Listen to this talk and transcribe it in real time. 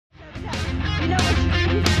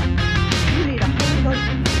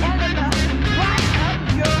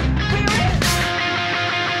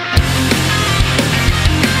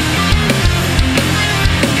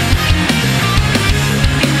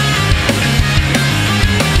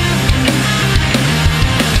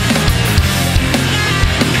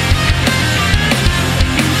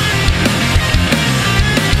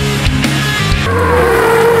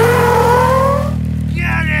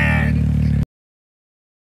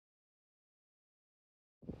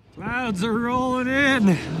Clouds are rolling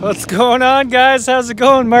in. What's going on, guys? How's it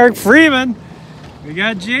going? Mark Freeman. We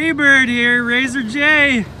got Jaybird here, Razor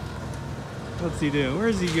J. What's he doing?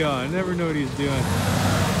 Where's he going? I never know what he's doing.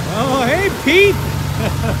 Oh, hey, Pete.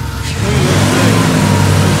 Look at this thing.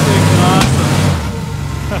 This thing's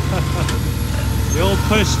awesome. The old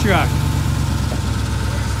push truck.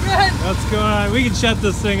 Good. What's going on? We can shut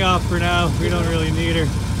this thing off for now. We don't really need her.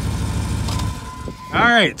 All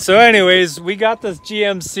right, so anyways, we got this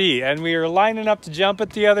GMC and we were lining up to jump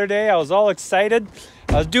it the other day. I was all excited.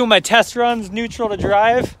 I was doing my test runs, neutral to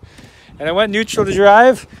drive, and I went neutral to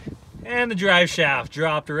drive and the drive shaft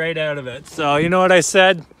dropped right out of it. So you know what I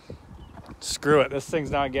said? Screw it, this thing's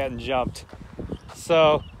not getting jumped.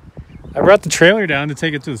 So I brought the trailer down to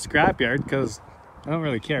take it to the scrapyard because I don't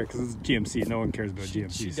really care because it's GMC. No one cares about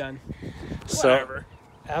GMCs. She's done. So Whatever.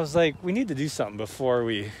 I was like, we need to do something before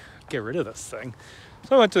we get rid of this thing.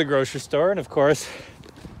 So I went to the grocery store and of course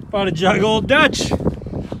bought a jug of Old Dutch.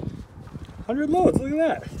 100 loads, look at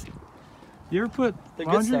that. You ever put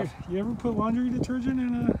laundry detergent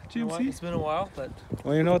in a GMC? It's been a while, but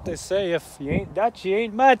Well, you know what they say, if you ain't Dutch, you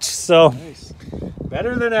ain't much. So nice.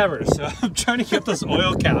 better than ever. So I'm trying to get this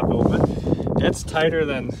oil cap open. It's tighter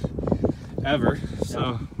than ever.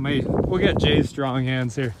 So we'll get Jay's strong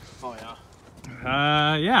hands here. Oh yeah.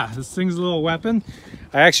 Yeah, this thing's a little weapon.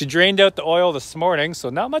 I actually drained out the oil this morning, so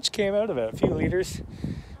not much came out of it, a few liters.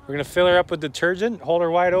 We're gonna fill her up with detergent, hold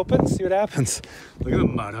her wide open, see what happens. Look at the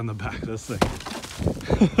mud on the back of this thing.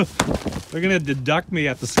 They're gonna deduct me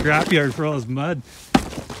at the scrapyard for all this mud.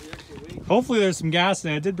 Hopefully there's some gas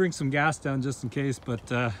in it. I did bring some gas down just in case,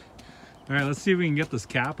 but all right, let's see if we can get this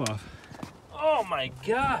cap off. Oh my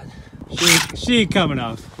God. She ain't coming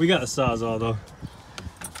off. We got the Sawzall though.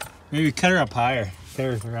 Maybe cut her up higher.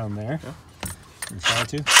 Cut her around there. Yeah. Try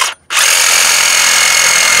to.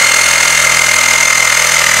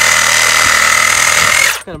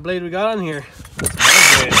 What kind of blade we got on here?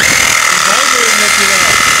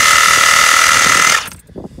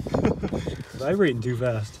 Vibrating too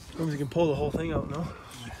fast. Maybe we can pull the whole thing out, no?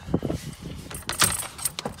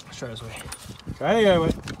 Let's try this way. Try the other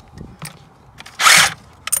way.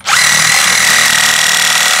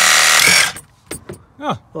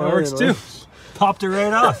 Oh, that works too. Popped her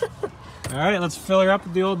right off. All right, let's fill her up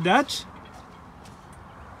with the Old Dutch.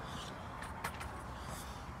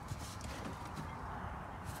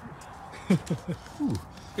 Ooh,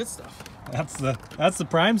 good stuff. That's the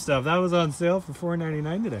prime stuff. That was on sale for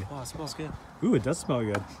 $4.99 today. Wow, it smells good. Ooh, it does smell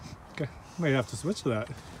good. Okay, might have to switch to that.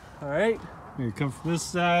 All right. Maybe come from this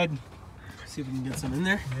side. See if we can get some in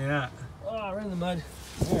there. Yeah. Oh, right in the mud.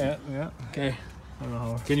 Yeah, yeah. Okay. I don't know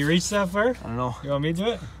how. Can you reach that far? I don't know. You want me to do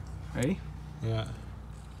it? Ready? Yeah.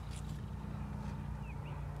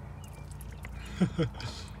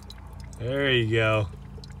 There you go.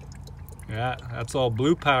 Yeah, that's all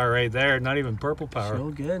blue power right there. Not even purple power. So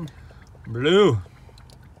good. Blue.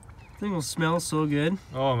 Thing will smell so good.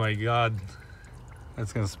 Oh my God.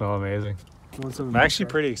 That's gonna smell amazing. I'm actually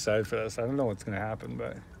pretty excited for this. I don't know what's gonna happen,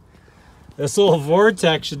 but this little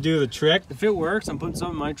vortex should do the trick. If it works, I'm putting some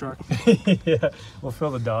in my truck. Yeah, we'll fill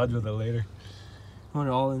the Dodge with it later. Want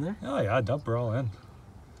it all in there? Oh yeah, dump her all in.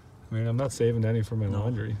 I mean, I'm not saving any for my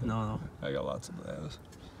laundry. No. I got lots of those.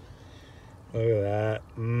 Look at that.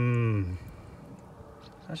 Mmm.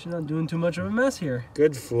 Actually not doing too much of a mess here.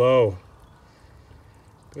 Good flow.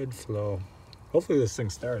 Good flow. Hopefully this thing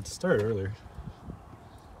starts. Start earlier.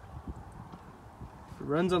 If it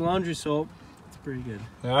runs on laundry soap, it's pretty good.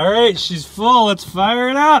 All right, she's full. Let's fire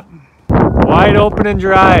it up. Wide open and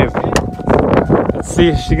drive. Let's see,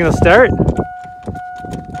 is she gonna start?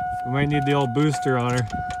 We might need the old booster on her.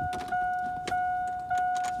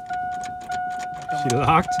 She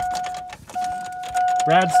locked.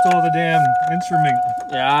 Brad stole the damn instrument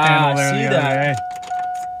panel there I see the other day.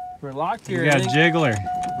 We're locked here. You gotta jiggle her.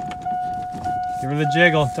 Give her the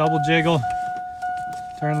jiggle, double jiggle.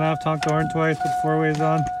 Turn left, honk the horn twice, put 4 ways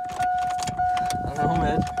on. I don't know,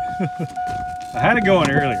 man. I had it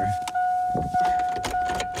going earlier.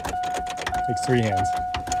 Takes 3 hands.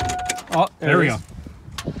 Oh, there we go.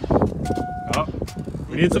 Oh,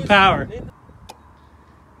 we need some power.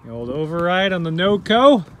 The old override on the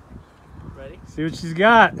NoCo. Ready? See what she's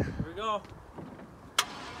got. Here we go.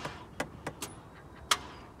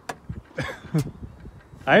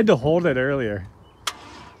 I had to hold it earlier.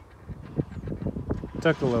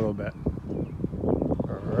 Took a little bit.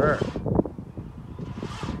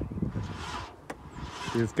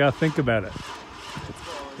 You just gotta think about it.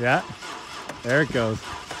 Yeah, there it goes.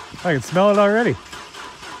 I can smell it already.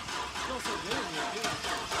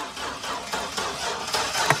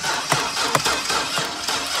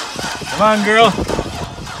 Come on, girl.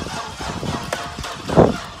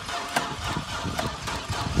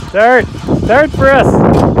 Start for us.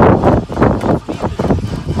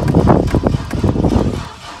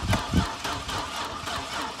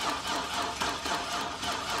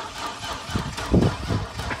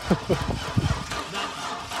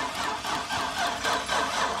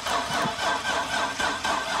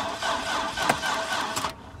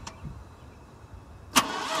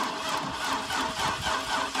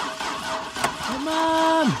 Come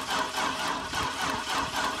on.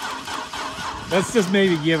 Let's just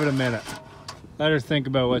maybe give it a minute. Let her think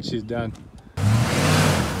about what she's done.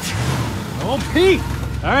 Oh, Pete!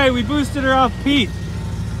 All right, we boosted her off Pete.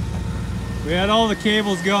 We had all the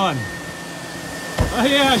cables going. Oh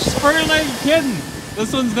yeah, she's burning like a kitten.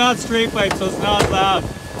 This one's not straight pipe, so it's not loud.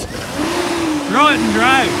 Throw it and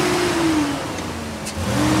drive.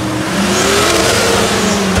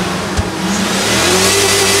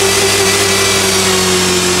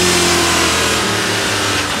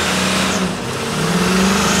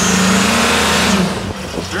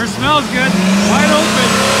 Sure smells good. Wide open.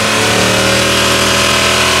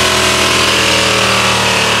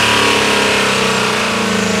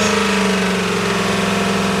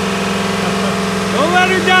 Don't let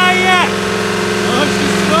her die yet. Oh,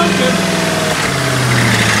 she's smoking.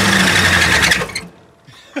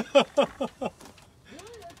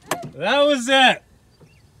 That was it.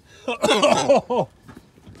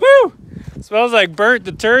 Woo! Smells like burnt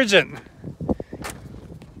detergent.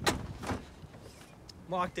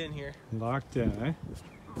 Locked in here. Locked in, eh?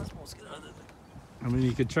 I mean,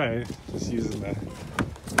 you could try it. Just using that.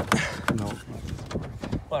 No.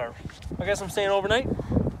 Whatever. I guess I'm staying overnight.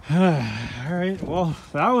 All right. Well,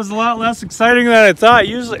 that was a lot less exciting than I thought.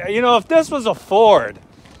 Usually, you know, if this was a Ford,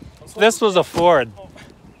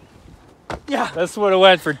 Yeah. this would have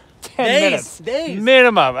went for 10 minutes. Days.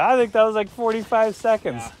 Minimum. I think that was like 45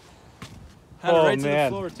 seconds. Yeah. Had it right to the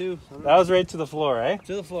man. floor too. That was right to the floor, eh?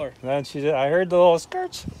 To the floor. And then she did. I heard the little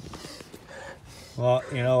skirts. Well,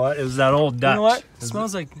 you know what? It was that Old Dutch. You know what? It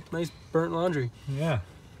smells like nice burnt laundry. Yeah.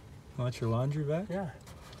 Want your laundry back? Yeah.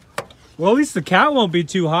 Well, at least the cat won't be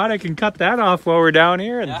too hot. I can cut that off while we're down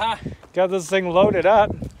here and got this thing loaded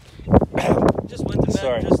up. Just went to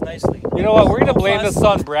bed just nicely. You know what? We're going to blame this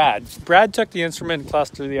on Brad. Brad took the instrument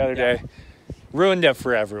cluster the other day. Ruined it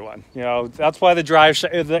for everyone. You know, that's why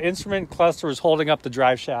the instrument cluster was holding up the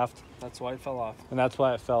drive shaft. That's why it fell off. And that's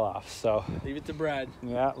why it fell off. So leave it to Brad.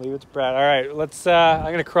 Yeah, leave it to Brad. All right, let's I'm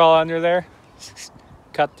going to crawl under there.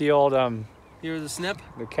 Cut the old here's the snip.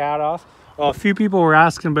 The cat off. Well, a few people were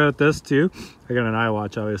asking about this too. I got an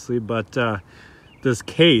iWatch obviously, but this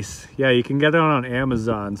case, yeah, you can get it on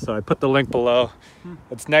Amazon. So I put the link below.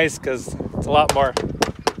 It's nice because it's a lot more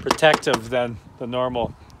protective than the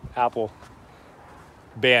normal Apple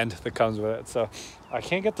band that comes with it. So I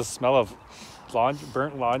can't get the smell of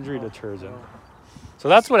burnt laundry detergent. So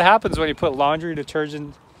that's what happens when you put laundry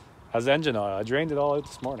detergent as engine oil. I drained it all out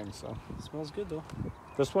this morning, so it smells good though.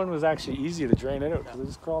 This one was actually easy to drain it out because it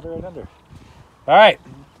just crawled right under. All right,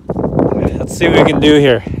 let's see what we can do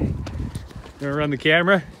here. You wanna run the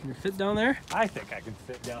camera? You fit down there? I think I can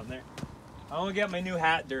fit down there. I want to get my new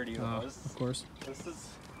hat dirty though. Of course. This is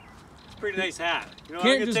a pretty nice hat. You know,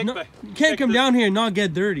 you can't come down here and not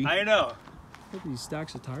get dirty. I know. Look at these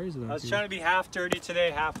stacks of tires. I was trying to be half dirty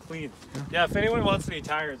today, half clean. Yeah, if anyone wants any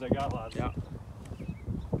tires, I got lots. Yeah.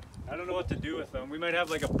 I don't know what to do with them. We might have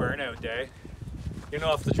like a burnout day. You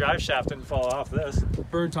know, if the drive shaft didn't fall off this.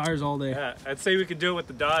 Burn tires all day. Yeah, I'd say we could do it with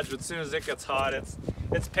the Dodge, but as soon as it gets hot, it's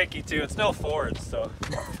picky too. It's no Ford, so.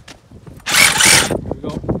 Here we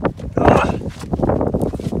go.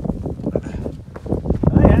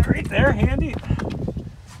 Oh yeah, right there, handy.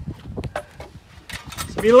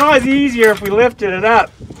 It'd be a lot easier if we lifted it up.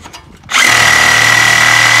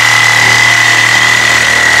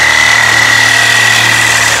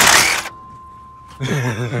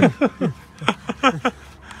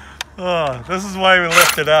 Oh, this is why we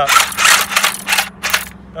lift it up.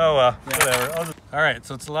 Oh well, whatever. All right,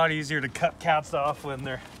 so it's a lot easier to cut cats off when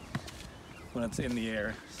it's in the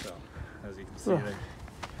air. So, as you can see there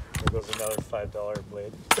goes another $5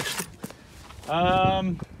 blade.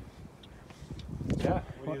 Yeah,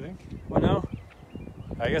 what do you think? What now?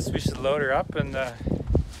 I guess we should load her up and get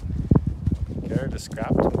her to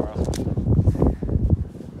scrap tomorrow.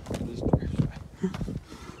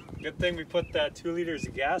 Good thing we put that 2 liters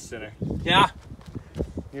of gas in her. Yeah.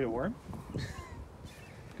 Need a worm?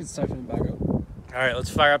 Could siphon it back up. All right,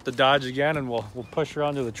 let's fire up the Dodge again, and we'll push her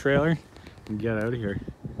onto the trailer and get out of here.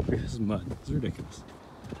 Look at this mud. It's ridiculous.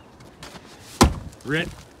 Rit.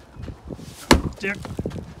 Dick.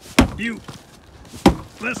 You.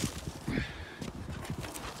 This.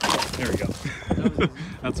 There we go.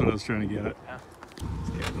 That's what I was trying to get at. Yeah.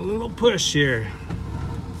 A little push here.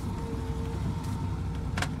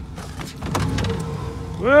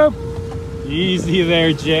 Whoop! Easy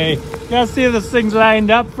there, Jay. Gotta see if this thing's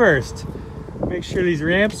lined up first. Make sure these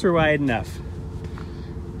ramps are wide enough.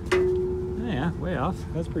 Oh, yeah, way off.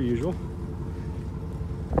 That's per usual.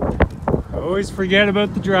 Always forget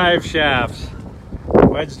about the drive shaft.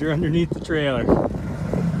 Wedged her underneath the trailer.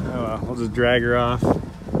 Oh well, I'll just drag her off.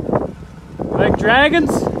 Like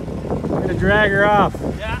dragons? I'm gonna drag her off.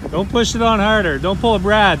 Yeah. Don't push it on harder. Don't pull a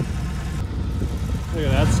Brad. Look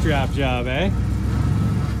at that strap job, eh?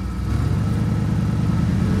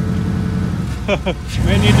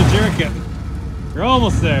 May need to jerk it. You're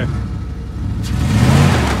almost there.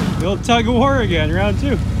 The old tug of war again, round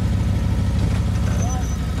 2.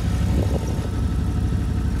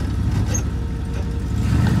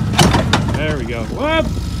 There we go. Whoop!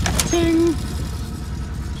 Ting!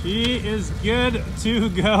 She is good to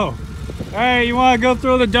go. Alright, you want to go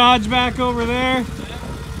throw the Dodge back over there?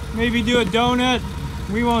 Maybe do a donut.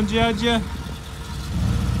 We won't judge you.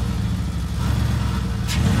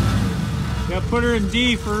 Yeah, put her in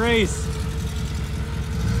D for race.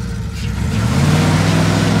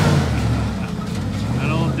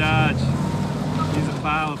 That old Dodge. He's a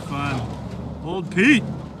pile of fun. Old Pete.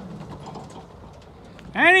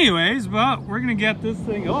 Anyways, well, we're gonna get this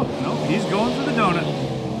thing. Oh, no, he's going for the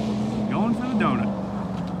donut. Going for the donut.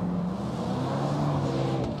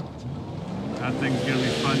 That thing's gonna be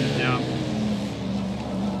fun to jump.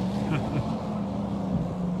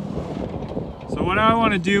 So what I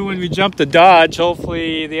want to do when we jump the Dodge,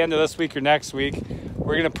 hopefully the end of this week or next week,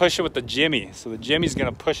 we're going to push it with the Jimmy. So the Jimmy's going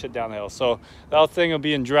to push it down the hill. So that thing will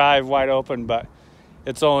be in drive wide open, but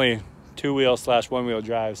it's only 2-wheel / 1-wheel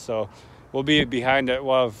drive. So we'll be behind it.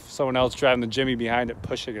 We'll have someone else driving the Jimmy behind it,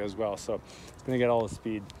 pushing it as well. So it's going to get all the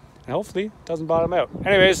speed. And hopefully it doesn't bottom out.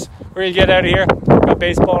 Anyways, we're going to get out of here. Got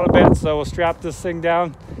baseball in a bit, so we'll strap this thing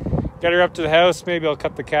down, get her up to the house. Maybe I'll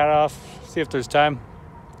cut the cat off, see if there's time.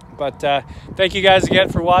 But thank you guys again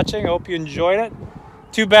for watching. I hope you enjoyed it.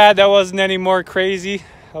 Too bad that wasn't any more crazy.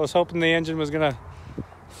 I was hoping the engine was going to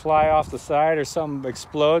fly off the side or something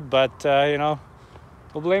explode. But, you know,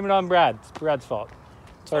 we'll blame it on Brad. It's Brad's fault.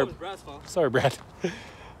 Sorry, Brad's fault. Sorry, Brad.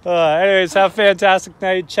 Anyways, have a fantastic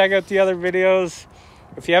night. Check out the other videos.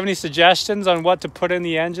 If you have any suggestions on what to put in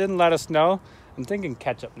the engine, let us know. I'm thinking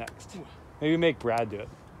ketchup next. Maybe make Brad do it.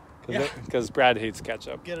 Because Brad hates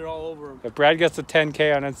ketchup. Get it all over him. If Brad gets a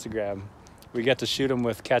 10K on Instagram, we get to shoot him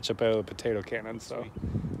with ketchup out of a potato cannon. So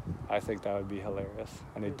I think that would be hilarious.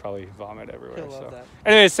 And he'd probably vomit everywhere. He'll love that.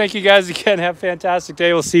 Anyways, thank you guys again. Have a fantastic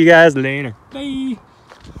day. We'll see you guys later. Bye.